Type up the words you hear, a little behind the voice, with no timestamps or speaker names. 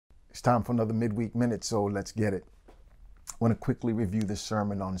It's time for another midweek minute, so let's get it. I want to quickly review this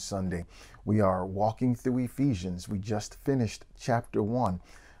sermon on Sunday. We are walking through Ephesians. We just finished chapter 1.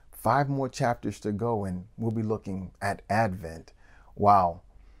 5 more chapters to go, and we'll be looking at Advent. Wow.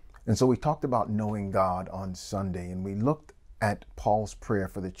 And so we talked about knowing God on Sunday, and we looked at Paul's prayer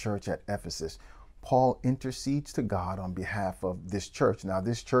for the church at Ephesus. Paul intercedes to God on behalf of this church. Now,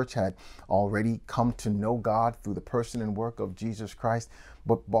 this church had already come to know God through the person and work of Jesus Christ,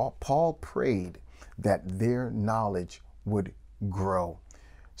 but Paul prayed that their knowledge would grow.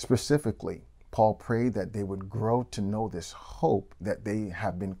 Specifically, Paul prayed that they would grow to know this hope that they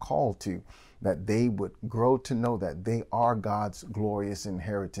have been called to, that they would grow to know that they are God's glorious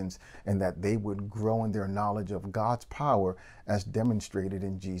inheritance, and that they would grow in their knowledge of God's power as demonstrated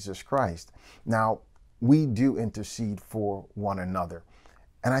in Jesus Christ. Now, we do intercede for one another.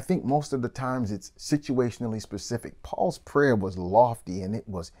 And I think most of the times it's situationally specific. Paul's prayer was lofty and it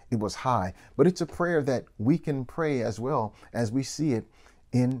was high, but it's a prayer that we can pray as well as we see it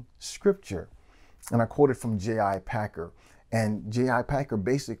in Scripture. And I quoted from J.I. Packer. And J.I. Packer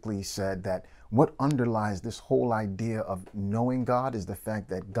basically said that what underlies this whole idea of knowing God is the fact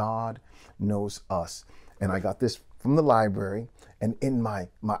that God knows us. And I got this from the library, and in my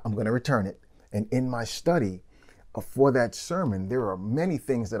I'm going to return it. And in my study for that sermon, there are many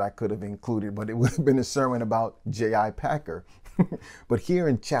things that I could have included, but it would have been a sermon about J.I. Packer. But here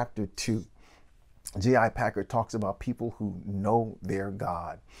in chapter 2, J.I. Packer talks about people who know their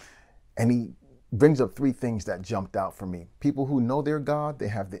God. And he brings up 3 things that jumped out for me. People who know their God, they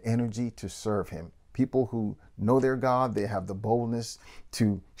have the energy to serve him. People who know their God, they have the boldness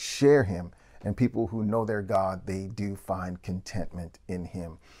to share him. And people who know their God, they do find contentment in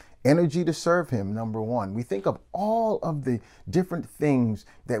him. Energy to serve him, number 1. We think of all of the different things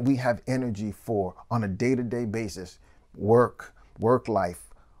that we have energy for on a day-to-day basis. Work life,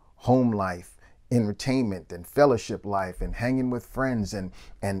 home life, entertainment and fellowship life, and hanging with friends and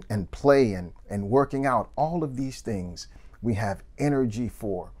play and working out. All of these things we have energy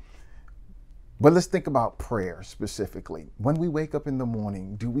for. But let's think about prayer specifically. When we wake up in the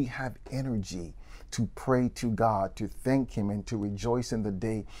morning, do we have energy to pray to God, to thank him, and to rejoice in the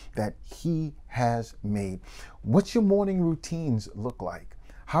day that he has made? What's your morning routines look like?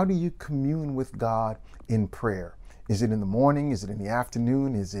 How do you commune with God in prayer? Is it in the morning? Is it in the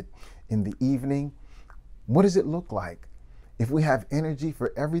afternoon? Is it in the evening? What does it look like? If we have energy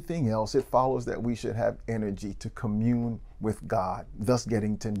for everything else, it follows that we should have energy to commune with God, thus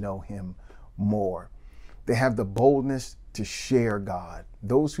getting to know him more. They have the boldness to share God.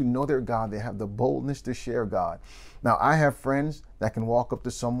 Those who know their God, they have the boldness to share God. Now, I have friends that can walk up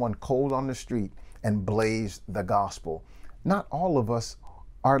to someone cold on the street and blaze the gospel. Not all of us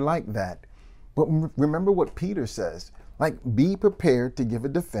are like that. But remember what Peter says, like, be prepared to give a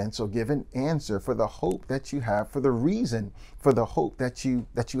defense or give an answer for the hope that you have, for the reason for the hope that you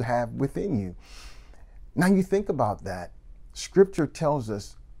have within you. Now you think about that. Scripture tells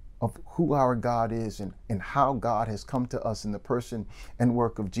us of who our God is and how God has come to us in the person and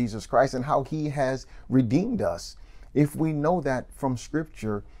work of Jesus Christ and how he has redeemed us. If we know that from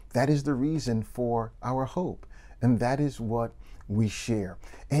Scripture, that is the reason for our hope. And that is what we share.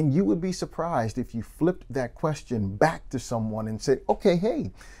 And you would be surprised if you flipped that question back to someone and said, okay,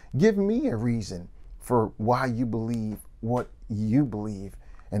 hey, give me a reason for why you believe what you believe.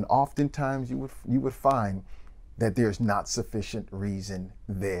 And oftentimes you would find that there's not sufficient reason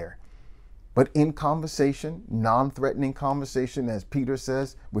there. But in conversation, non-threatening conversation, as Peter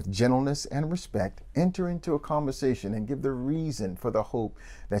says, with gentleness and respect, enter into a conversation and give the reason for the hope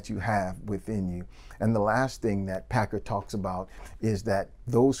that you have within you. And the last thing that Packer talks about is that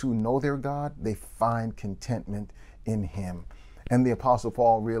those who know their God, they find contentment in him. And the Apostle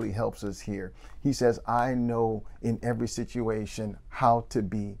Paul really helps us here. He says, I know in every situation how to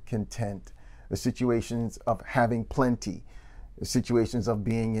be content. The situations of having plenty, the situations of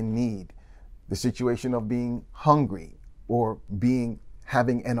being in need, the situation of being hungry or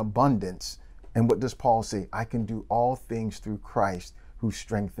having an abundance. And what does Paul say? I can do all things through Christ who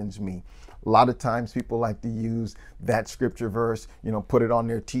strengthens me. A lot of times people like to use that scripture verse, put it on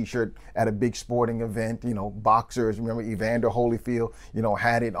their t-shirt at a big sporting event, boxers, remember Evander Holyfield,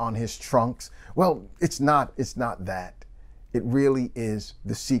 had it on his trunks. Well, it's not that. It really is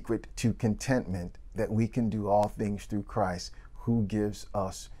the secret to contentment, that we can do all things through Christ who gives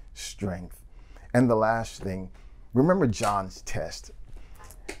us strength. And the last thing, remember John's test.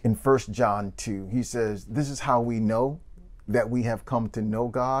 In 1 John 2, he says, this is how we know that we have come to know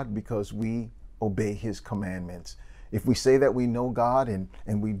God, because we obey his commandments. If we say that we know God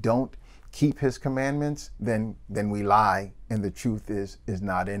and we don't keep his commandments, then we lie and the truth is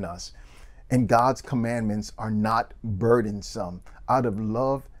not in us. And God's commandments are not burdensome. Out of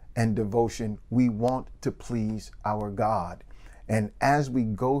love and devotion, we want to please our God. And as we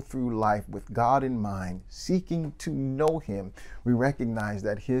go through life with God in mind, seeking to know him, we recognize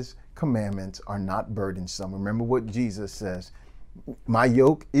that his commandments are not burdensome. Remember what Jesus says, my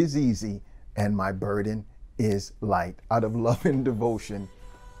yoke is easy and my burden is light. Out of love and devotion,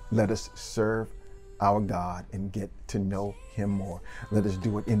 let us serve our God and get to know him more. Let us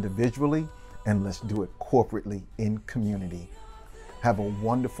do it individually and let's do it corporately in community. Have a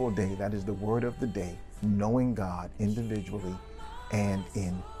wonderful day. That is the word of the day, knowing God individually and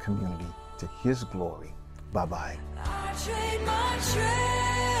in community to his glory. Bye-bye.